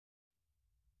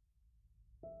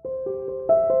Welcome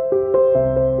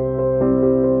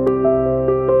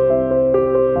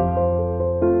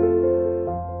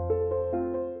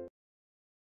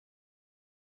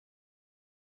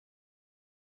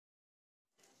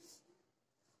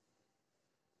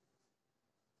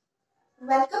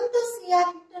to CR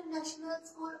International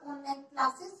School online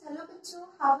classes. Hello bachcho,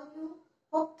 how are you?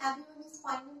 Hope everyone is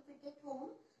fine and fit at home.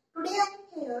 Today I am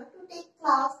here to take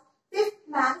class 5th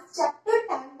math chapter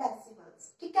 10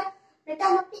 decimals. ठीक है बेटा,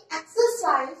 हम अपनी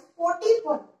exercise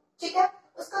 41 ठीक है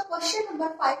उसका question number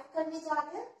 5 करने जा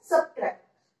रहे हैं सब्ट्रैक्ट।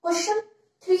 क्वेश्चन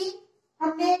 3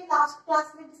 हमने लास्ट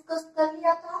क्लास में डिस्कस कर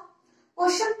लिया था।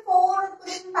 क्वेश्चन 4 और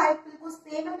क्वेश्चन 5 बिल्कुल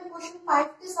सेम है। मैं क्वेश्चन 5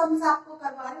 के सम्स आपको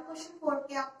करवा रही हूँ, क्वेश्चन 4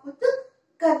 के आप खुद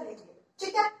कर लेंगे।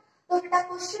 ठीक है, तो बेटा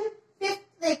क्वेश्चन 5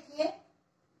 देखिए,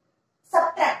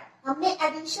 सब्ट्रैक्ट। हमने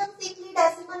एडिशन सीख ली,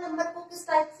 डेसिमल नंबर को किस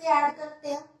टाइप से ऐड करते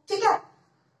हैं। ठीक है,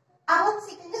 अब हम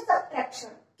सीखेंगे सब्ट्रैक्शन,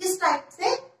 किस टाइप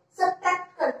से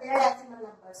सब्ट्रैक्ट करते हैं डेसिमल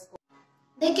नंबर्स को।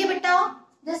 देखिए बेटा,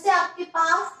 जैसे आपके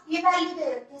पास ये वैल्यू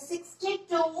दे रखी है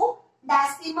 62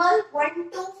 डेसिमल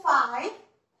 125,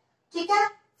 ठीक है,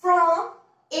 फ्रॉम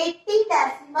 80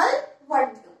 डेसिमल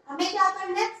 12। हमें क्या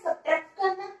करना है, सब्ट्रैक्ट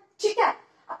करना है। ठीक है,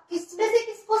 अब किसमें से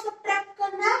किसको सब्ट्रैक्ट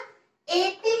करना है,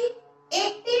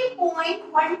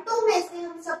 80.12 में से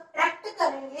हम सब्ट्रैक्ट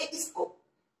करेंगे इसको।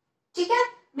 ठीक है,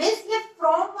 मींस ये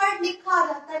फ्रॉम वर्ड लिखा आ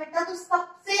जाता है बेटा, तो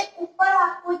सबसे ऊपर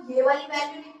आपको ये वाली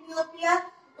वैल्यू लिखनी होती है,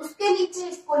 उसके नीचे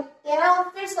इसको लिखते हैं और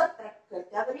फिर सब्ट्रैक्ट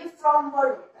करते हैं अगर ये फ्रॉम वर्ड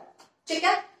होता है। ठीक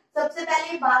है, सबसे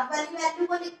पहले बाद वाली वैल्यू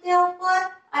को लिखते हैं ऊपर,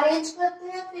 अरेंज करते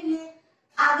हैं, फिर ये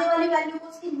आगे वाली वैल्यू को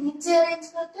उसके नीचे अरेंज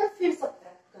करते हैं, फिर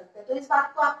सब्ट्रैक्ट करते हैं। तो इस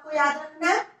बात को आपको याद रखना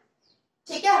है।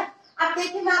 ठीक है, अब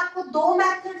देखिए मैं आपको दो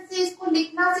मेथड से इसको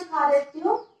लिखना सिखा देती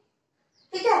हूँ।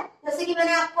 ठीक है, जैसे कि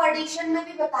मैंने आपको एडिशन में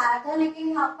भी बताया था, लेकिन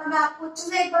यहाँ पर मैं आपको अच्छे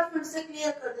से एक बार फिर से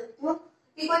क्लियर कर देती हूँ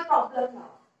कि कोई प्रॉब्लम ना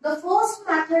हो। द फर्स्ट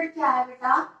मेथड क्या है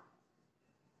बेटा,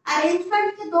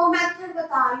 अरेंजमेंट के दो मेथड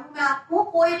बता रही हूँ मैं आपको,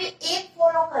 कोई भी एक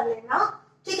फॉलो कर लेना।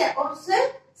 ठीक है, और उससे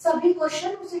सभी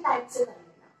क्वेश्चन उसी टाइप से कर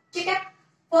लेना। ठीक है,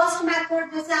 फर्स्ट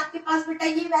मेथड, जैसे आपके पास बेटा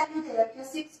ये वैल्यू दे रखी है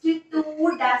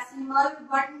 62 डेसिमल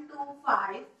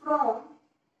 125 फ्रॉम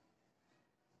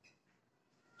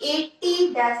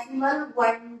 80 डेसिमल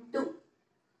 12।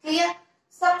 क्लियर,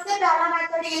 सबसे पहला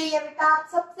मेथड यही है बेटा, आप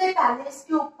सबसे पहले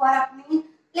इसके ऊपर अपनी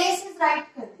प्लेसेस राइट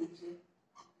कर दीजिए।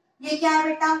 ये क्या है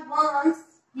बेटा, वंस,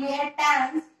 ये है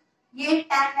टेंस, ये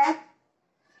टेनथ,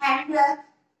 हंड्रेड,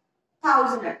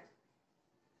 थाउजेंड।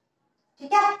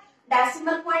 ठीक है,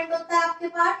 डेसिमल पॉइंट होता है आपके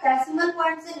पास, डेसिमल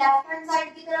पॉइंट से लेफ्ट हैंड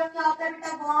साइड की तरफ क्या होता है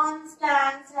बेटा, वंस,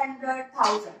 टेंस, हंड्रेड,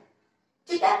 थाउजेंड।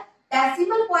 ठीक है,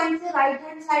 डेसिमल पॉइंट से राइट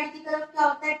हैंड साइड की तरफ क्या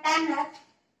होता है, टेनथ,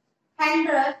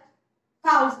 हंड्रेड,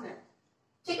 थाउजेंड।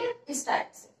 ठीक है, इस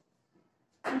टाइप से।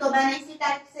 तो मैंने इसी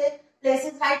टाइप से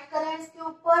प्लेसेस राइट करा है इसके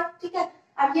ऊपर। ठीक है,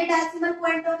 अब ये डेसिमल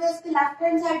पॉइंट हो गया, इसके लेफ्ट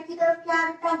हैंड साइड की तरफ क्या है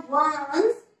बेटा,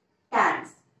 वंस,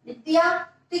 टेंस लिख दिया।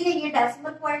 ठीक है, ये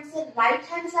डेसिमल पॉइंट से राइट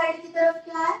हैंड साइड की तरफ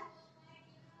क्या है,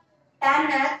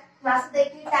 टेनथ, यहां से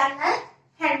देखिए टेनथ,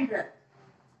 हंड्रेड।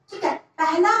 ठीक है,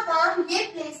 पहला काम ये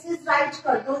प्लेसेस राइट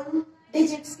कर दो इन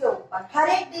डिजिट्स के ऊपर, हर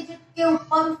एक डिजिट के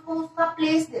ऊपर उसको उसका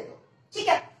प्लेस दे दो। ठीक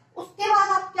है, उसके बाद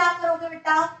आप क्या करोगे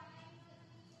बेटा,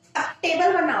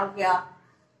 टेबल बनाओगे आप।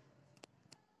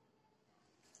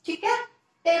 ठीक है,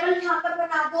 टेबल यहाँ पर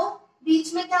बना दो,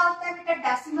 बीच में क्या होता है बेटा,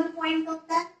 डेसिमल पॉइंट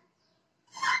होता है,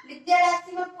 लिख दिया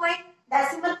डेसिमल पॉइंट।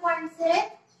 डेसिमल पॉइंट से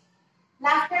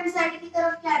लेफ्ट हैंड साइड की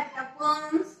तरफ क्या है बेटा,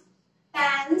 वंस,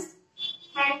 टेंस,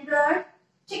 हंड्रेड।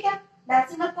 ठीक है,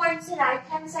 डेसिमल पॉइंट से राइट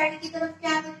हैंड साइड की तरफ क्या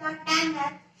है बेटा,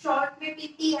 टेनथ, शॉर्ट में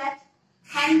पीटीएच,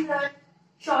 हंड्रेड,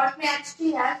 शॉर्ट में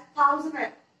एचटीएच,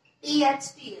 थाउजेंड,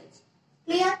 टीएच।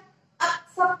 क्लियर, अब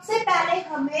सबसे पहले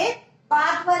हमें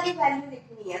बाद वाली वैल्यू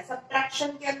लिखनी है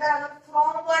सब्ट्रैक्शन के अंदर। अगर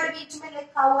फ्रॉम वर्ड बीच में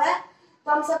लिखा हुआ है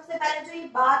तो हम सबसे पहले जो ये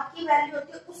बाद की वैल्यू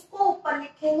होती है उसको ऊपर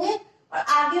लिखेंगे और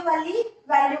आगे वाली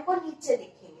वैल्यू को नीचे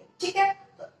लिखेंगे। ठीक है,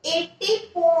 तो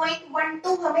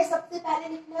 80.12 हमें सबसे पहले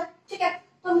लिखना है। ठीक है,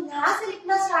 तो हम यहां से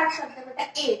लिखना स्टार्ट करते हैं बेटा,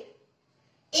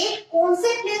 8 कौन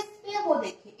से प्लेस पे है वो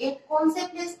देखिए, 8 कौन से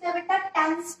प्लेस पे है बेटा,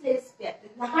 टेंस प्लेस पे है। तो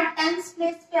यहाँ टेंस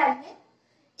प्लेस पे आइए,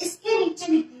 इसके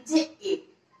नीचे लिख दीजिए 8,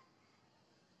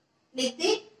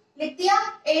 लिख दिया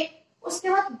 8। उसके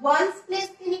बाद वंस प्लेस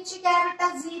के नीचे क्या है बेटा,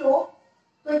 0,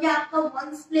 तो ये आपका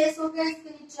वंस प्लेस हो गया, इसके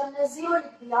नीचे हमने 0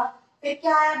 लिख दिया। फिर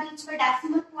क्या आया बीच में,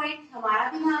 डेसिमल पॉइंट, हमारा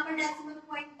भी यहाँ पर डेसिमल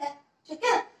पॉइंट है। ठीक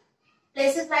है,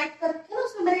 प्लेसेस राइट कर रखे ना,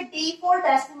 उसमें मेरे D4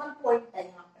 डेसिमल पॉइंट है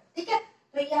यहाँ पर। ठीक है,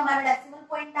 तो ये हमारा डेसिमल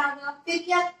पॉइंट आ गया। फिर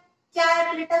क्या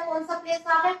है बेटा, कौन सा प्लेस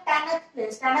आ गया, टेनथ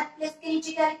प्लेस। टेनथ प्लेस के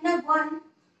नीचे क्या लिखना है, 1,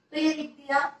 तो ये लिख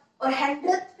दिया। और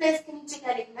हंड्रेड प्लेस के नीचे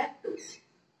क्या लिखना है, 2।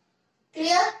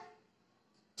 क्लियर,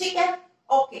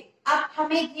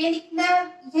 हमें ये लिखना है,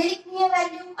 ये लिखनी है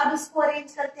वैल्यू। अब इसको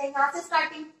अरेंज करते हैं यहाँ से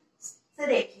स्टार्टिंग से।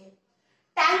 देखिए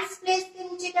टेंस प्लेस के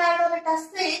नीचे क्या आएगा बेटा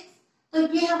 6, तो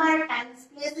ये हमारा टेंस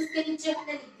प्लेस, इसके नीचे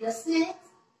हमने लिख दिया 6।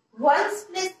 वंस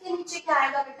प्लेस के नीचे क्या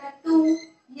आएगा बेटा 2,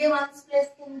 ये वंस प्लेस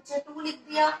के नीचे 2 लिख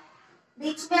दिया।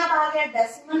 बीच में अब आ गया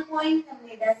डेसिमल पॉइंट,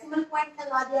 हमने डेसिमल पॉइंट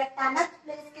लगा दिया। टेनथ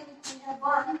प्लेस के नीचे है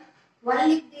 1, 1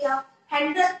 लिख दिया।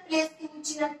 हंड्रेड प्लेस के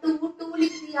नीचे है 2, 2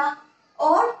 लिख दिया।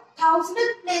 और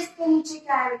थाउजेंड प्लेस के नीचे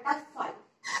क्या है बेटा 5,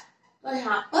 तो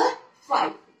यहाँ पर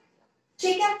 5।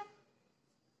 ठीक है,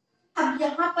 अब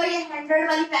यहाँ पर ये 100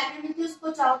 वाली वैल्यू नहीं थी,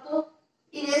 उसको चाहो तो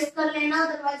इरेज कर लेना,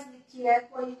 अदरवाइज लिखिए,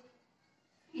 कोई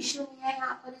इश्यू नहीं है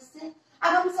यहाँ पर इससे।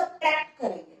 अब हम सब्ट्रैक्ट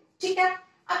करेंगे। ठीक है,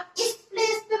 अब इस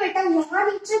प्लेस पे बेटा यहाँ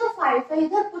नीचे तो 5 है,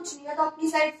 इधर कुछ नहीं है, तो अपनी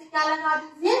साइड से क्या लगा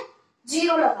दीजिए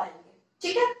 0 लगाएंगे।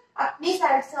 ठीक है, अपनी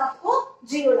साइड से आपको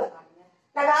 0 लगानी है।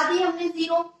 लगा दी हमने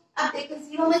 0। अब देखिए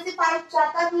 0 में से 5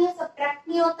 जाता नहीं है, सब्ट्रैक्ट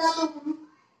नहीं होता, तो हम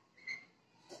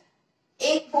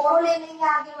एक बोरो ले लेंगे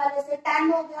आगे वाले से,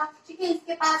 10 हो गया। ठीक है,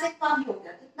 इसके पास एक कम हो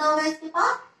गया, कितना हो गया इसके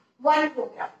पास 1 हो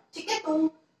गया। ठीक है, तो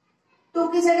 2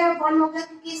 की जगह 1 हो गया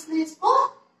क्योंकि इसने इसको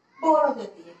बोरो दे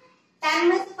दिए। 10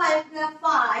 में से 5 गया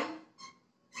 5।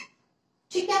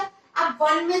 ठीक है, अब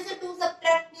 1 में से 2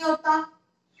 सब्ट्रैक्ट नहीं होता,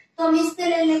 तो हम इससे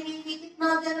ले लेंगे। ये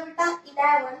कितना हो जाएगा बेटा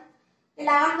 11।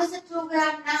 11 में से 2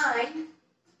 गया 9,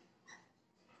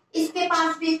 इसके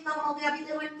पास भी कम हो गया। अभी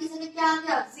 1 की जगह क्या आ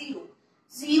गया 0।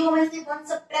 0 में से 1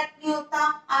 सब्ट्रैक्ट नहीं होता,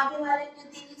 आगे वाले ने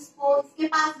दी इसको, इसके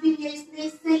पास भी है, इसने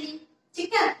इससे ली।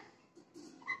 ठीक है,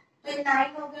 तो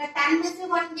 9 हो गया। 10 में से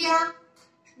 1 गया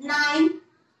 9,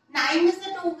 9 में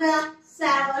से 2 गया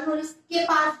 7, और इसके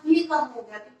पास भी कम हो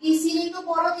गया क्योंकि इसी ने तो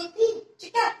बोरो दी थी।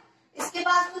 ठीक है, इसके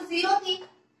पास तो 0 थी,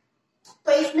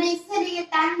 तो इसने इससे लिए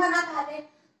 10 बना पहले।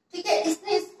 ठीक है,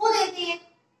 इसने इसको दे दिए।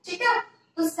 ठीक है,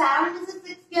 तो 7 में से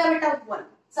 6 गया बेटा 1।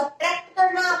 सब्ट्रैक्ट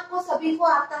करना आपको सभी को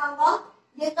आता होगा,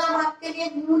 ये काम आपके लिए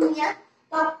न्यू नहीं है,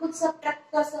 तो आप खुद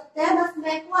सब्ट्रैक्ट कर सकते हैं। बस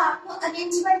मैं को आपको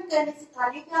अरेंजमेंट करने सिखा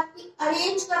रही हूँ कि आपकी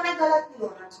अरेंज करना गलत नहीं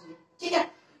होना चाहिए। ठीक है,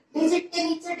 डिजिट के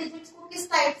नीचे डिजिट्स को किस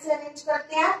टाइप से अरेंज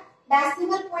करते हैं,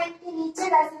 डेसिमल पॉइंट के नीचे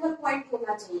डेसिमल पॉइंट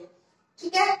होना चाहिए।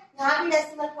 ठीक है, यहाँ भी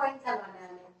डेसिमल पॉइंट लगाना है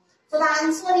हमें। So the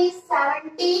answer is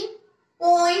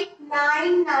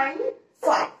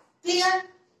 17.995। Clear?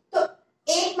 तो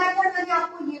एक मेथड मैंने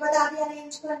आपको ये बता दिया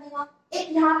अरेंज करने का, एक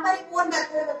यहाँ पर एक और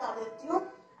मेथड बता देती हूँ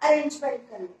अरेंजमेंट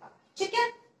करने का। ठीक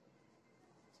है,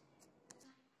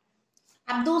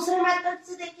 अब दूसरे मेथड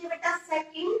से देखिए बेटा,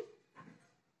 सेकंड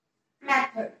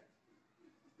मेथड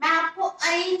मैं आपको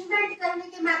अरेंजमेंट करने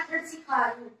के मेथड सिखा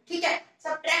रही हूँ। ठीक है,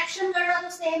 सब्ट्रैक्शन करना तो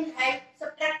सेम है,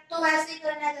 सब्ट्रैक्ट तो वैसे ही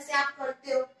करना है जैसे आप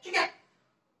करते हो। ठीक है,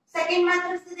 सेकंड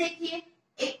मेथड से देखिए,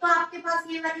 एक तो आपके पास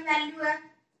ये वाली वैल्यू है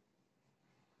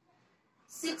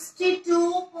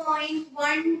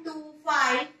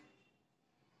 62.125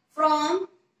 फ्रॉम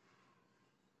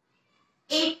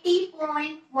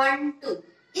 80.12।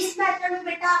 इस मेथड में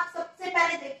बेटा आप सबसे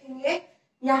पहले देखेंगे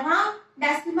यहाँ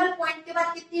डेसिमल पॉइंट के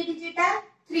बाद कितनी डिजिट है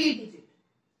 3 डिजिट।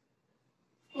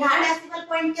 यहाँ डेसिमल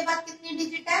पॉइंट के बाद कितनी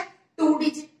डिजिट है 2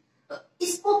 डिजिट। तो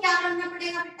इसको क्या करना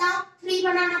पड़ेगा बेटा 3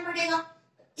 बनाना पड़ेगा।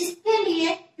 इसके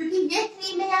लिए क्योंकि ये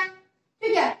 3 में है,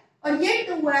 ठीक है, और ये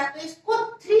 2 है, तो इसको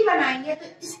 3 बनाएंगे, तो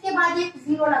इसके बाद एक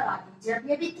 0 लगा दीजिए। अब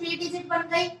ये भी 3 डिजिट बन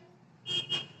गई,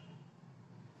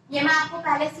 ये मैं आपको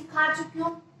पहले सिखा चुकी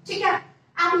हूँ। ठीक है,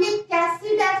 अब ये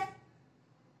कैसी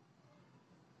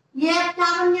ये क्या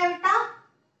बन गया बेटा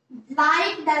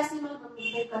लाइक डेसिमल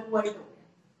कन्वर्ट हो गया।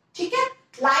 ठीक है,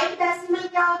 लाइक डेसिमल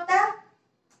क्या होता है,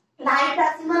 लाइक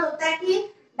डेसिमल होता है कि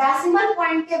डेसिमल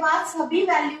पॉइंट के बाद सभी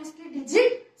वैल्यूज की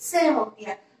डिजिट सेम होती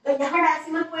है। तो यहाँ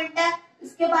डेसिमल पॉइंट है,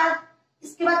 इसके बाद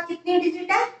कितनी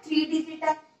डिजिट है 3 डिजिट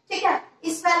है। ठीक है,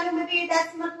 इस वैल्यू में भी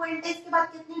डेसिमल पॉइंट है, इसके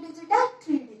बाद कितनी डिजिट है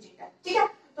 3 डिजिट है। ठीक है,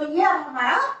 तो ये अब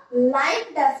हमारा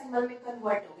लाइक डेसिमल में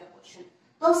कन्वर्ट हो गया क्वेश्चन।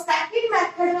 तो सेकंड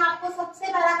मेथड में आपको सबसे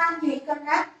पहला काम यही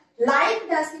करना है, लाइक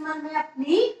डेसिमल में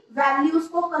अपनी वैल्यूज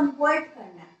को कन्वर्ट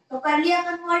करना है। तो कर लिया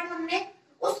कन्वर्ट हमने,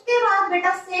 उसके बाद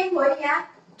बेटा सेम वही है,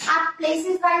 आप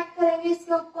प्लेसेस राइट करेंगे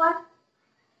इसके ऊपर,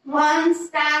 वंस,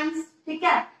 टेंस, ठीक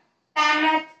है,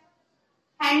 टेनथ,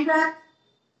 हंड्रेड,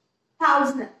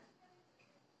 थाउजेंड।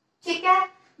 ठीक है,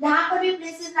 यहाँ पर भी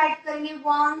प्लेसेस राइट करेंगे,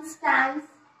 once, tense,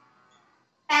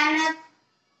 tenth,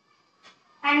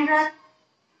 hundred,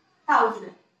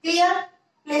 thousand. Clear,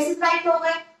 places right हो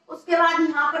गए। उसके बाद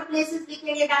यहाँ पर प्लेसेस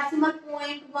लिखेंगे decimal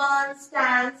point, once,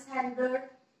 tense, hundred,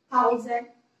 thousand.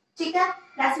 ठीक है,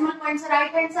 डेसिमल पॉइंट से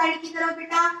राइट हैंड साइड की तरफ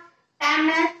बेटा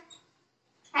tenth,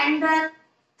 hundred,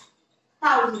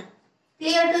 thousand.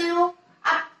 Clear to you?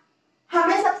 अब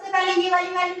हमें सबसे पहले ये वाली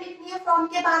वैल्यू लिखनी है फ्रॉम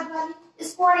के बाद वाली,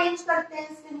 इसको अरेंज करते हैं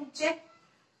इसके नीचे।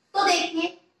 तो देखिए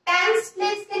टेंस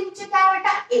प्लेस के नीचे क्या है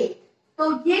बेटा 8,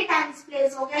 तो ये टेंस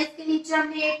प्लेस हो गया, इसके नीचे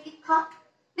हमने 8 लिखा,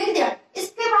 लिख दिया।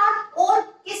 इसके बाद और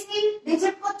किसी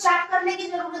डिजिट को चेक करने की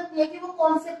जरूरत नहीं है कि वो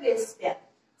कौन से प्लेस पे है,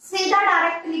 सीधा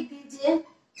डायरेक्ट लिख दीजिए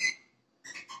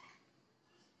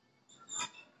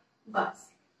बस।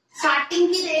 स्टार्टिंग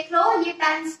की देख लो, ये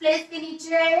टेंस प्लेस के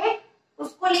नीचे है,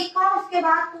 उसको लिखा, उसके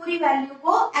बाद पूरी वैल्यू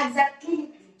को एग्जैक्टली लिख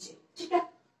दीजिए, ठीक है।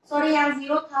 सॉरी यहाँ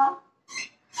 0 था,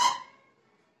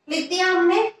 लिख दिया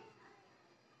हमने।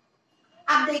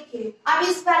 अब देखिए अब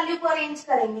इस वैल्यू को अरेंज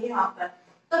करेंगे यहाँ पर,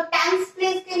 तो टेंस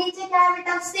प्लेस के नीचे क्या है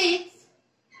बेटा 6,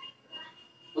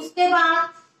 उसके बाद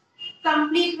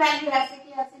कंप्लीट वैल्यू ऐसे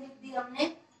की ऐसे लिख दी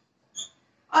हमने,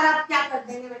 और अब क्या कर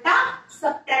देंगे बेटा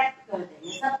सब्ट्रैक्ट कर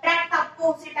देंगे। सब्ट्रैक्ट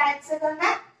आपको उसी टाइप से करना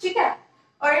है, ठीक है,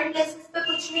 और इन प्लेसेस पे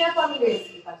कुछ नहीं है तो हम इरेज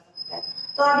भी कर सकते हैं,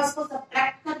 तो अब इसको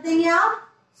सब्ट्रैक्ट कर देंगे आप।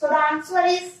 सो द आंसर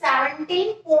इज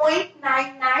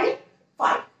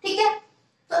 17.995, ठीक है।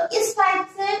 तो इस टाइप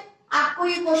से आपको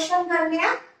ये क्वेश्चन करने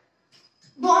हैं।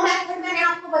 दो मेथड मैंने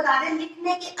आपको बता दिए,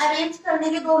 लिखने के अरेंज करने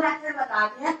के दो मेथड बता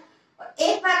दिए हैं, और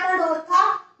एक मेथड और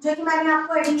था जो कि मैंने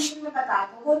आपको एडिशन में बताया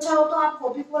था, वो चाहो तो आप वो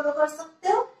भी फॉलो कर सकते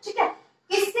हो, ठीक है।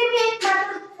 किसी भी एक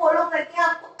मेथड को फॉलो करके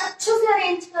आपको अच्छे से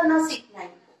अरेंज करना सीखना है,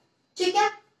 ठीक है।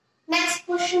 नेक्स्ट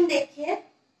क्वेश्चन देखिए,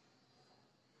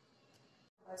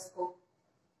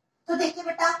 तो देखिए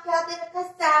बेटा क्या दे रखा है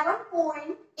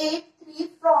 7.83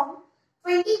 फ्रॉम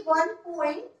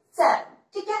 21.7,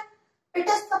 ठीक है।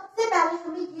 बेटा सबसे पहले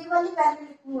हमें ये वाली वैल्यू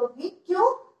लिखनी होगी, क्यों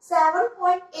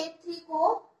 7.83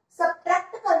 को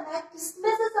सब्ट्रैक्ट करना है,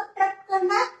 किसमें से सब्ट्रैक्ट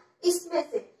करना है, इसमें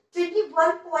से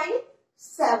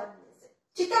 21.7 में से,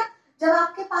 ठीक है। जब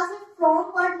आपके पास में फ्रॉम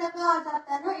वर्ड लगा आ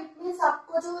जाता है ना, इट मींस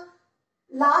आपको जो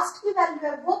लास्ट की वैल्यू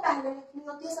है वो पहले लिखनी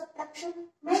होती है सब्ट्रैक्शन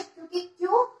में, क्योंकि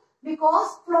क्यों, बिकॉज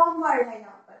फ्रॉम वर्ड है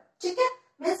यहाँ पर, ठीक है।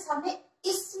 मींस हमें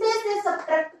इसमें से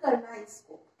सब्ट्रैक्ट करना है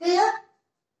इसको, क्लियर।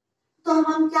 तो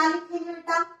हम क्या लिखेंगे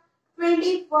बेटा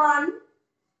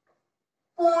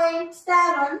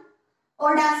 21.7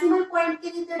 और डेसिमल पॉइंट के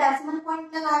नीचे डेसिमल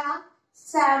पॉइंट लगाया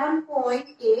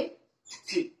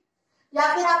 7.83,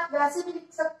 या फिर आप वैसे भी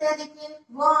लिख सकते हैं, देखिए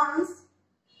वंस,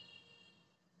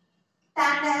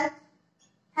 टेंथ,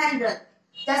 हंड्रेड,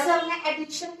 जैसे हमने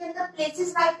एडिशन के अंदर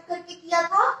प्लेसेस राइट करके किया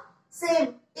था, सेम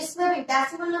इसमें भी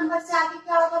डेसिमल नंबर से आगे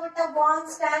क्या होगा बेटा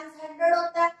वंस, टेंथ, हंड्रेड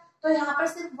होता है, तो यहाँ पर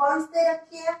सिर्फ वंस दे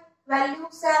रखी है, वैल्यू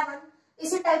 7।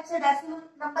 इसी टाइप से डेसिमल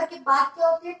नंबर के बाद क्या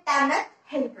होती है टेंथ,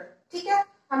 हंड्रेड, ठीक है।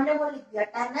 हमने वो लिख दिया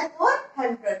टेंथ और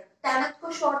हंड्रेड, टेंथ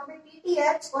को शॉर्ट में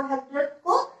टीटीएच और हंड्रेड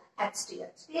को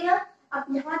एचटीएच, क्लियर। अब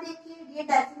यहाँ देखिए ये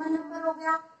डेसिमल नंबर हो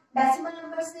गया, डेसिमल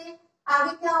नंबर से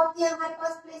आगे क्या होती है हमारे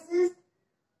पास places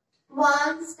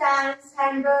once, tense,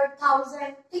 hundred,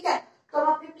 thousand, ठीक है। तो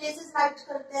हम अपनी प्लेसेस राइट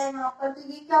करते हैं यहाँ पर, तो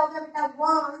ये क्या हो गया बेटा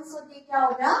वंस और ये क्या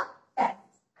हो गया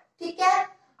टेंस, ठीक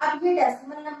है। अब ये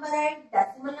डेसिमल नंबर है,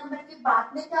 डेसिमल नंबर के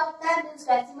बाद में क्या होता है, मींस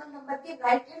डेसिमल नंबर के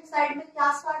राइट हैंड साइड में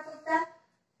क्या स्टार्ट होता है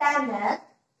टेंथ,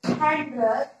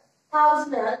 हंड्रेड,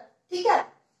 थाउजेंड, ठीक है।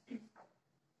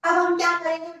 अब हम क्या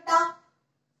करेंगे बेटा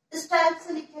इस टाइप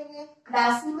से लिखेंगे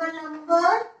डेसिमल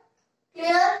नंबर,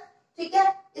 क्लियर, ठीक है।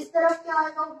 इस तरफ क्या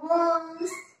आएगा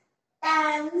वंस,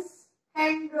 टेंस,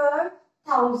 हंड्रेड,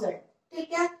 थाउजेंड,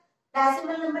 ठीक है।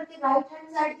 डेसिमल नंबर के राइट हैंड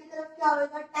साइड की तरफ क्या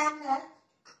होगा टेंथ,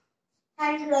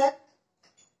 हंड्रेड,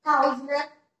 थाउजेंड,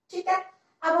 ठीक है।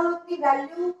 अब हम अपनी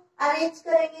वैल्यू अरेंज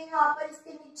करेंगे यहाँ पर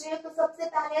इसके नीचे, तो सबसे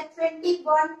पहले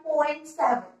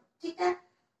 21.7, ठीक है।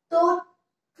 तो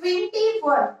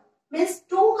 21 मीन्स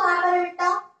 2 कहाँ पर है बेटा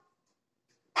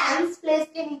टेंस प्लेस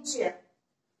के नीचे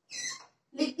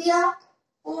लिख दिया,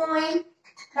 पॉइंट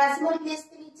डेसिमल प्लेस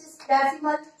के नीचे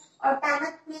डेसिमल, और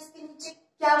टेंथ प्लेस के नीचे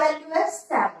क्या वैल्यू है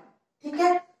 7, ठीक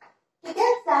है, ठीक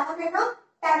है 7 है ना,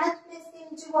 टेंथ प्लेस के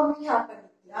नीचे वो हमने यहाँ पर लिख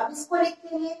दिया। अब इसको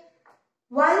लिखेंगे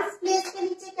वंस प्लेस के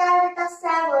नीचे क्या है बेटा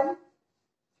 7,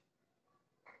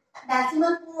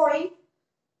 डेसिमल पॉइंट,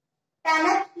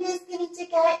 टेंथ प्लेस के नीचे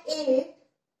क्या है 8,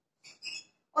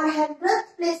 और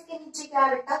हंड्रेड प्लेस के नीचे क्या है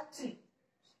बेटा 3।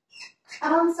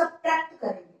 अब हम सब्ट्रैक्ट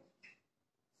करेंगे,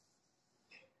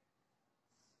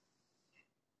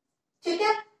 ठीक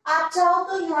है। आप चाहो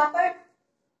तो यहाँ पर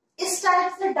इस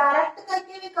टाइप से डायरेक्ट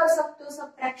करके भी कर सकते हो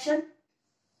सब्ट्रैक्शन,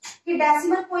 कि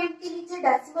डेसिमल पॉइंट के नीचे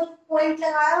डेसिमल पॉइंट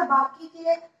लगाया और बाकी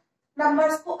के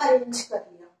नंबर्स को अरेंज कर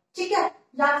लिया, ठीक है।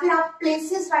 या फिर आप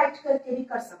प्लेसेस राइट करके भी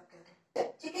कर सकते हो,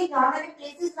 ठीक है। यहाँ मैंने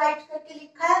प्लेसेस राइट करके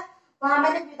लिखा है, वहां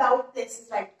मैंने विदाउट प्लेसेस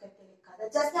राइट करके लिखा था,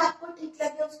 जैसे आपको ठीक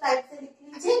लगे उस टाइप से लिख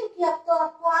लीजिए, क्योंकि अब तो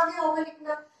आपको आ गया होगा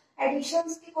लिखना।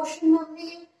 एडिशंस के क्वेश्चन में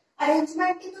हमने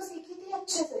अरेंजमेंट ही तो सीखी थी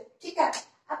अच्छे से, ठीक है।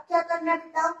 अब क्या करना है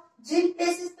बेटा, जिन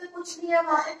प्लेसेस पे कुछ नहीं है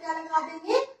वहां पे क्या लगा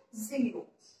देंगे 0,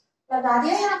 लगा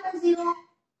दिया यहाँ पर 0,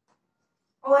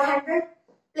 और 100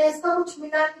 प्लेस का कुछ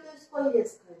मिला नहीं तो इसको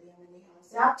इरेज कर दिया मैंने यहाँ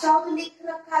से। आप चाहो तो लिख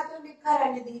रखा है तो लिखा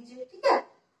रहने दीजिए, ठीक है।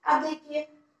 अब देखिए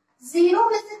 0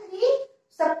 में से 3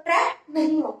 सब्ट्रैक्ट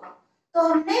नहीं होगा तो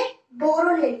हमने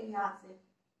बोरो ले ली यहाँ से।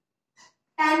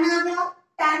 10 आ गया,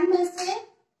 10 में से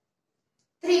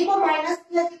 3 को माइनस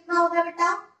किया, कितना हो गया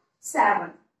बेटा 7,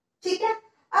 ठीक है।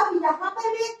 अब यहाँ पर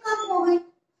भी एक कम हो गई,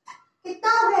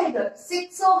 कितना हो गया इधर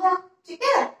 6 हो गया, ठीक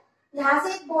है। यहाँ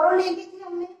से एक बोरो ले ली थी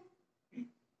हमने।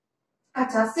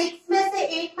 अच्छा 6 में से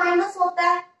 8 माइनस होता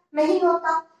है, नहीं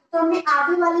होता तो हमने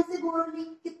आगे वाले से बोरो ली,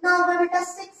 कितना होगा बेटा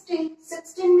 16।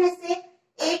 16 में से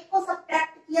 8 को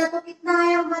सब्ट्रैक्ट किया तो कितना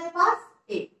आया हमारे पास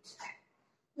 8।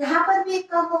 यहाँ पर भी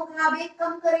एक कम हो गया, अब एक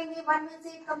कम करेंगे, 1 में से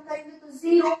एक कम करेंगे तो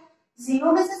 0।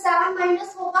 0 में से 7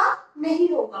 माइनस होगा, नहीं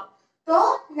होगा तो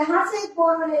यहाँ से एक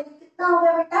बोरो ले ली, कितना हो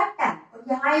गया बेटा 10 और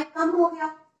यहाँ एक कम हो गया,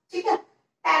 ठीक है।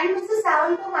 10 में से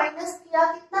 7 को माइनस किया,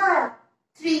 कितना आया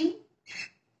 3।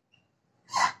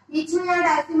 बीच में यहाँ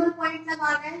डेसिमल पॉइंट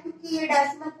लगाना है क्योंकि ये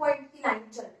डेसिमल पॉइंट की लाइन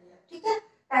चल रही है, ठीक है।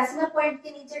 डेसिमल पॉइंट के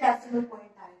नीचे डेसिमल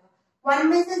पॉइंट आएगा। 1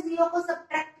 में से 0 को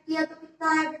सब्ट्रैक्ट किया तो कितना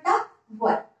आया बेटा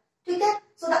 1, ठीक है।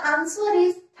 सो द आंसर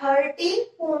इज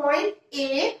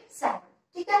 13.87,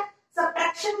 ठीक है।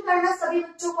 सब्ट्रैक्शन करना सभी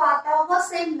बच्चों को आता होगा,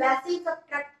 सेम वैसे ही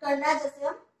सब्ट्रैक्ट करना है जैसे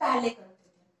हम पहले करते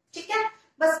थे, ठीक है।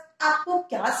 बस आपको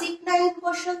क्या सीखना है इन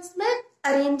क्वेश्चंस में,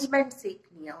 अरेंजमेंट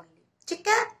सीखनी है ओनली, ठीक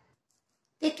है।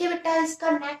 देखिए बेटा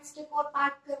इसका नेक्स्ट एक और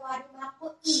पार्ट करवा रही हूँ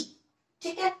आपको ई,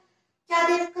 ठीक है। क्या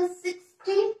दे रखा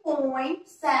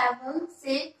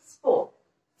 16.764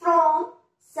 फ्रॉम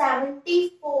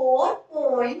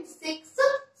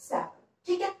 74.67,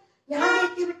 ठीक है। यहाँ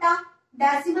देखिए बेटा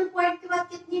डेसिमल पॉइंट के बाद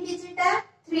कितनी डिजिट है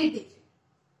 3 डिजिट,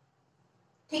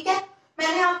 ठीक है।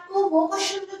 मैंने आपको वो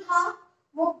क्वेश्चन जो था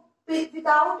वो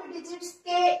विदाउट डिजिट्स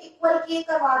के इक्वल के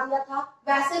करवा दिया था,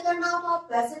 वैसे करना हो तो आप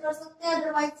वैसे कर सकते हैं,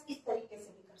 अदरवाइज इस तरीके से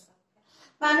भी कर सकते हैं।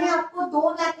 मैंने आपको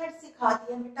 2 मेथड सिखा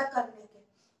दिए बेटा करने के।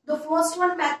 The first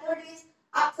one method is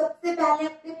आप सबसे पहले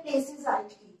अपने प्लेसेस राइट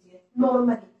कीजिए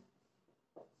normally,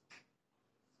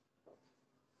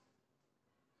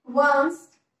 once,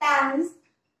 tense,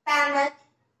 पेनथ,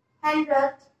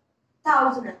 hundred,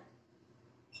 thousand,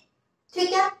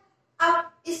 ठीक है।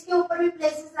 अब इसके ऊपर भी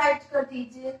प्लेसेस राइट कर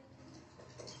दीजिए,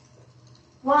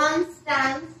 वंस,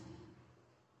 टेंस,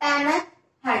 पेनथ,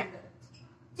 हंड्रेड,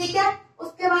 ठीक है।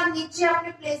 उसके बाद नीचे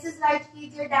अपने प्लेसेस राइट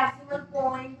कीजिए, decimal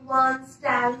point, once,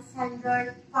 tense,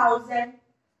 hundred, thousand,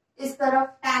 इस तरफ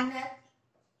पेनथ,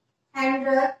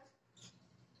 हंड्रेड,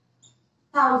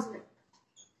 थाउजेंड,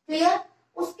 क्लियर।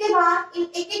 उसके बाद इन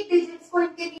एक एक डिजिट्स को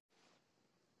इनके,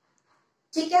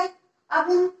 ठीक है। अब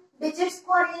इन डिजिट्स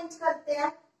को अरेंज करते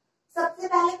हैं। सबसे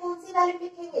पहले कौन सी वैल्यू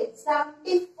लिखेंगे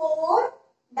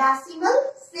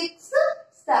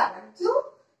 74.67, क्यों,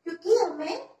 क्योंकि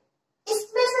हमें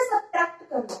इसमें से सब्ट्रैक्ट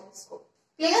करना है इसको,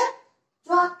 क्लियर।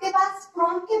 जो आपके पास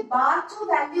फ्रॉम के बाद जो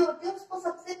वैल्यू होती है उसको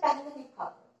सबसे पहले लिखा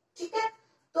दो, ठीक है।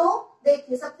 तो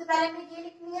देखिए सबसे पहले हमें ये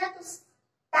लिखनी है, तो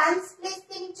टेंस प्लेस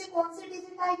के नीचे कौन सी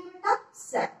डिजिट आएगी बेटा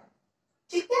 7,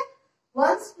 ठीक है।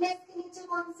 वंस प्लेस के नीचे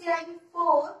कौन सी आएगी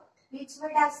 4, बीच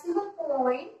में डेसिमल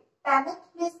पॉइंट, पेनथ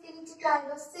प्लेस के नीचे क्या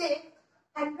आएगा 6,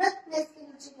 हंड्रेड प्लेस के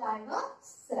नीचे क्या आएगा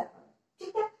 7,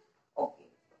 ठीक है। ओके,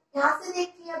 यहाँ से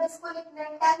देखिए अब इसको लिखना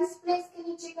है, टेंस प्लेस के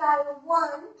नीचे क्या आएगा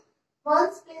 1,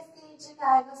 वंस प्लेस के नीचे क्या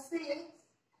आएगा 6,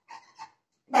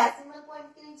 डेसिमल पॉइंट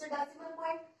के नीचे डेसिमल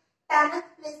पॉइंट, पेनथ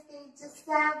प्लेस के नीचे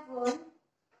 7,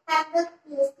 हंड्रेड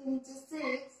प्लेस के नीचे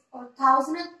 6 और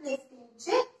थाउजेंड प्लेस के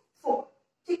नीचे 4,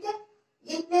 ठीक है।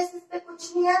 इन प्लेसेस पे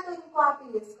कुछ नहीं है तो इनको आप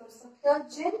इरेज कर सकते हो।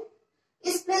 जिन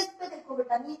इस प्लेस पे देखो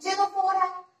बेटा नीचे तो 4 है,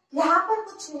 यहाँ पर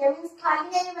कुछ नहीं है, मींस खाली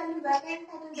है, ये वैल्यू वैकेंट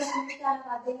है, तो यहाँ पे क्या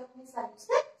लगा देंगे अपनी साइड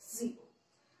से 0।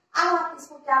 अब आप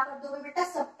इसको क्या कर दोगे बेटा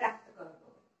सब्ट्रैक्ट कर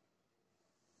दोगे,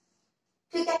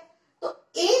 ठीक है। तो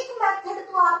एक मेथड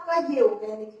तो आपका ये हो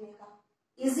गया लिखने का,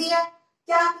 इजी है।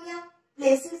 क्या किया,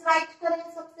 प्लेसेस राइट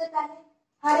करें सबसे पहले,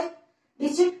 हर एक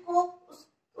डिजिट को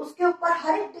उसके ऊपर,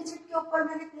 हर एक डिजिट के ऊपर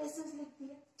मैंने प्लेसेस लिख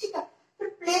दिए, ठीक है। फिर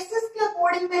प्लेसेस के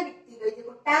अकॉर्डिंग मैं लिखती गई,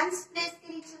 देखो टेंस प्लेस के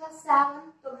नीचे था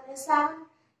 7 तो मैंने 7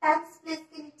 टेंस प्लेस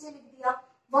के नीचे लिख दिया,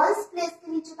 वंस प्लेस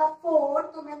के नीचे था 4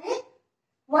 तो मैंने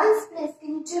वंस प्लेस के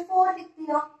नीचे 4 लिख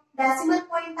दिया, डेसिमल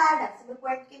पॉइंट आया, डेसिमल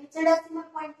पॉइंट के नीचे डेसिमल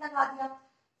पॉइंट लगा दिया,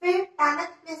 फिर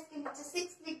टेनथ प्लेस के नीचे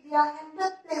 6 लिख दिया,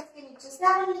 हंड्रेड प्लेस के नीचे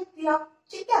 7 लिख दिया,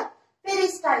 ठीक है। फिर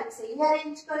इस टाइप से ये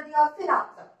अरेंज कर दिया, फिर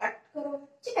आप सब कट करो,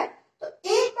 ठीक है। तो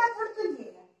एक मेथड तो ये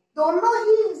है, दोनों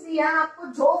ही इजी है, आपको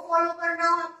जो फॉलो करना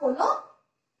हो आप फॉलो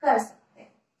कर सकते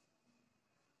हैं।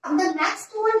 अब द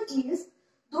नेक्स्ट वन इज,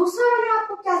 दूसरा मैंने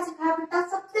आपको क्या सिखाया बेटा,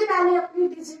 सबसे पहले अपनी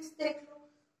डिजिट्स देख लो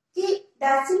कि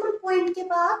डेसिमल पॉइंट के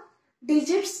बाद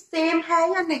डिजिट्स सेम है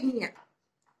या नहीं है,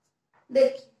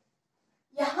 देखिए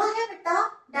यहाँ है बेटा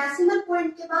डेसिमल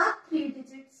पॉइंट के बाद 3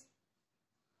 डिजिट्स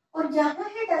और यहाँ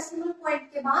है डेसिमल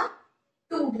पॉइंट के बाद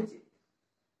 2 डिजिट।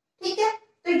 ठीक है,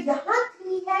 तो यहाँ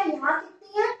 3 है, यहाँ कितनी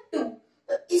है 2,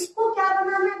 तो इसको क्या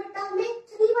बनाना है बेटा हमें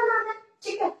 3 बनाना है।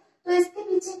 ठीक है, तो इसके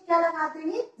पीछे क्या लगा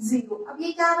देंगे 0। अब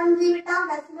ये क्या बन गई बेटा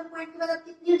डेसिमल पॉइंट के बाद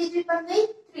कितनी डिजिट बन गई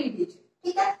 3 डिजिट।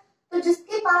 ठीक है, तो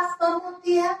जिसके पास कम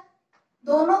होती है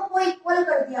दोनों को इक्वल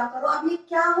कर दिया करो। अब ये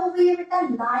क्या हो गई है बेटा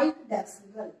like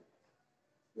decimal.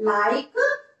 Like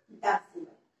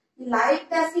decimal, like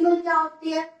decimal क्या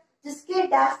होती है जिसके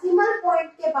डेसिमल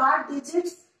पॉइंट के बाद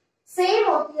डिजिट्स सेम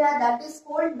होती है, that is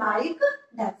called like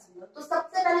decimal. तो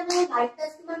सबसे पहले मैंने लाइक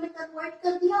डेसिमल में कन्वर्ट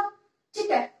कर दिया।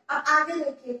 ठीक है, अब आगे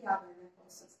देखिए क्या करना है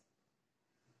प्रोसेस।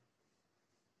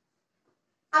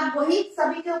 अब वही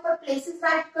सभी के ऊपर प्लेसेस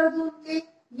राइट कर दूं उनके।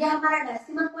 ये हमारा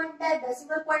डेसिमल पॉइंट है,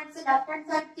 डेसिमल पॉइंट से लेफ्ट हैंड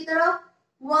साइड की तरफ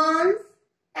वंस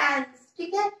टेंस।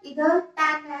 ठीक है, इधर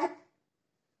 10th,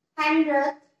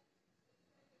 100th,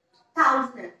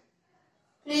 1000th।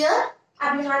 क्लियर।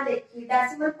 अब यहाँ देखिए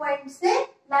डेसिमल पॉइंट से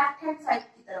लेफ्ट हैंड साइड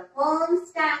की तरफ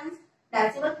वंस टेंस,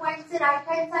 डेसिमल पॉइंट से राइट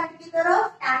हैंड साइड की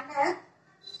तरफ 10th,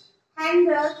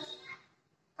 100th,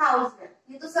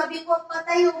 1000th। ये तो सभी को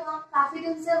पता ही होगा, काफी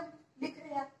दिन से लिख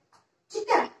रहे हैं। ठीक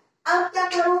है, अब क्या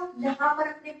करो यहाँ पर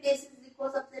अपने प्लेसेस लिखो।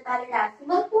 सबसे पहले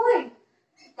डेसिमल पॉइंट,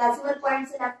 डेसिमल पॉइंट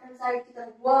से लेफ्ट हैंड साइड की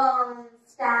तरफ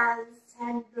वंस टेंस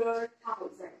 100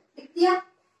 1000 लिख दिया।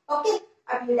 ओके,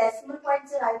 अब ये डेसिमल पॉइंट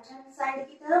से राइट हैंड साइड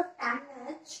की तरफ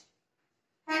 10th,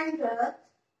 100th,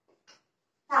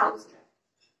 1000।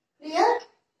 क्लियर।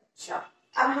 अच्छा,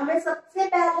 अब हमें सबसे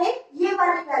पहले ये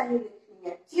वाली वैल्यू लिखनी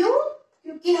है। क्यों?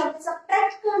 क्योंकि हमें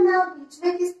सब्ट्रैक्ट करना, बीच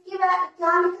में किसकी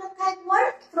क्या लिख रखा है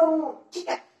वर्ड फ्रॉम। ठीक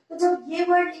है, तो जब ये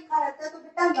वर्ड लिखा रहता है तो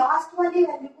बेटा लास्ट वाली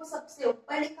वैल्यू को सबसे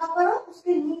ऊपर लिखा करो,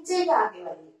 उसके नीचे ही आगे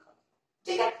वाली लिखा।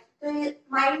 ठीक है, तो ये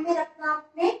माइंड में रखना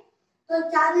आपने। तो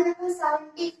क्या दे रखा है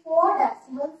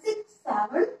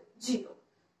 74.670।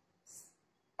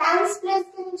 टेंस प्लेस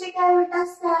के नीचे क्या है बेटा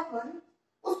 7।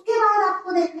 उसके बाद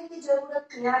आपको देखने की जरूरत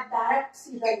नहीं है, डायरेक्ट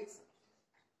सीधा लिख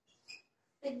सकते।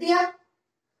 लिख दिया।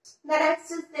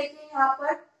 नेक्स्ट देखिए यहाँ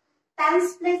पर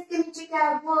टेंस प्लेस के नीचे क्या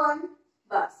है 1।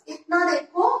 बस इतना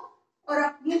देखो और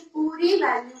अपनी पूरी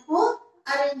वैल्यू को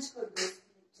अरेंज कर दो इसके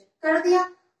नीचे। कर दिया।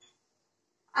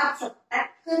 आप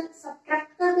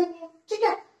सब्ट्रैक्ट कर देंगे। ठीक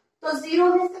है, तो 0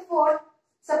 में से 4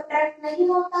 सब्ट्रैक्ट नहीं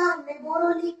होता, हमने बोरो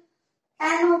ली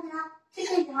 10 हो गया। ठीक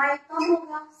है, यहाँ एक कम हो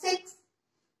गया 6।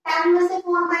 10 में से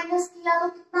 4 माइनस किया तो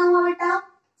कितना हुआ बेटा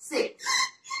 6।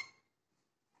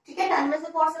 ठीक है, 10 में से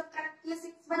 4 सब्ट्रैक्ट किया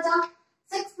 6 बचा।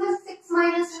 6 में से 6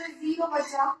 माइनस हुए 0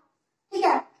 बचा। ठीक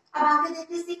है, अब आगे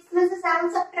देखिए 6 में से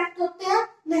 7 सब्ट्रैक्ट होते हैं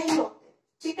नहीं होते।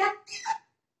 ठीक है,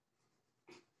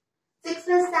 6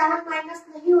 में से 7 माइनस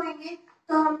नहीं होंगे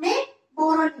तो हमने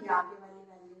बोरो लिया आगे वाली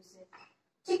वैल्यू से।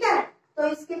 ठीक है, तो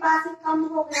इसके पास एक कम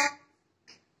हो गया।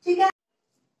 ठीक है,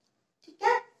 ठीक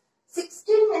है,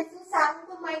 16 में से 7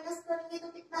 को माइनस करेंगे तो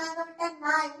कितना आएगा बेटा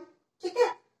 9। ठीक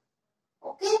है,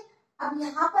 ओके। अब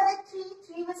यहाँ पर है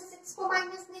 3 में से 6 को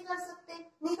माइनस नहीं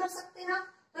कर सकते ना,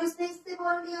 तो इसने इससे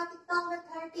बोल दिया कितना हो गया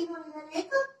 13 और इधर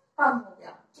एक कम हो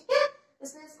गया। ठीक है,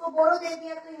 इसने इसको बोरो दे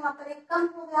दिया तो यहाँ पर एक कम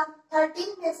हो गया।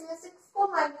 13 में से 6 को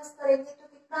माइनस करेंगे तो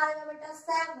कितना आएगा बेटा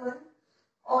 7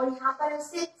 और यहाँ पर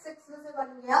 6 में से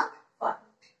बन गया 1।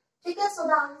 ठीक है, so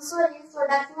the answer is, so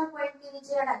decimal point के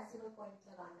नीचे डेसिमल पॉइंट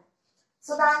लगाना है।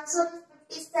 So the answer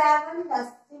is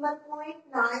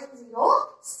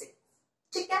 57.906।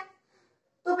 ठीक है,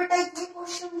 तो बेटा ये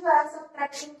क्वेश्चन जो है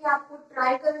सब्ट्रैक्शन की आपको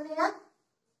ट्राई करने हैं।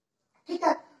 ठीक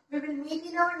है, we will meet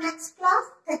in our next class.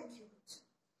 Thank you.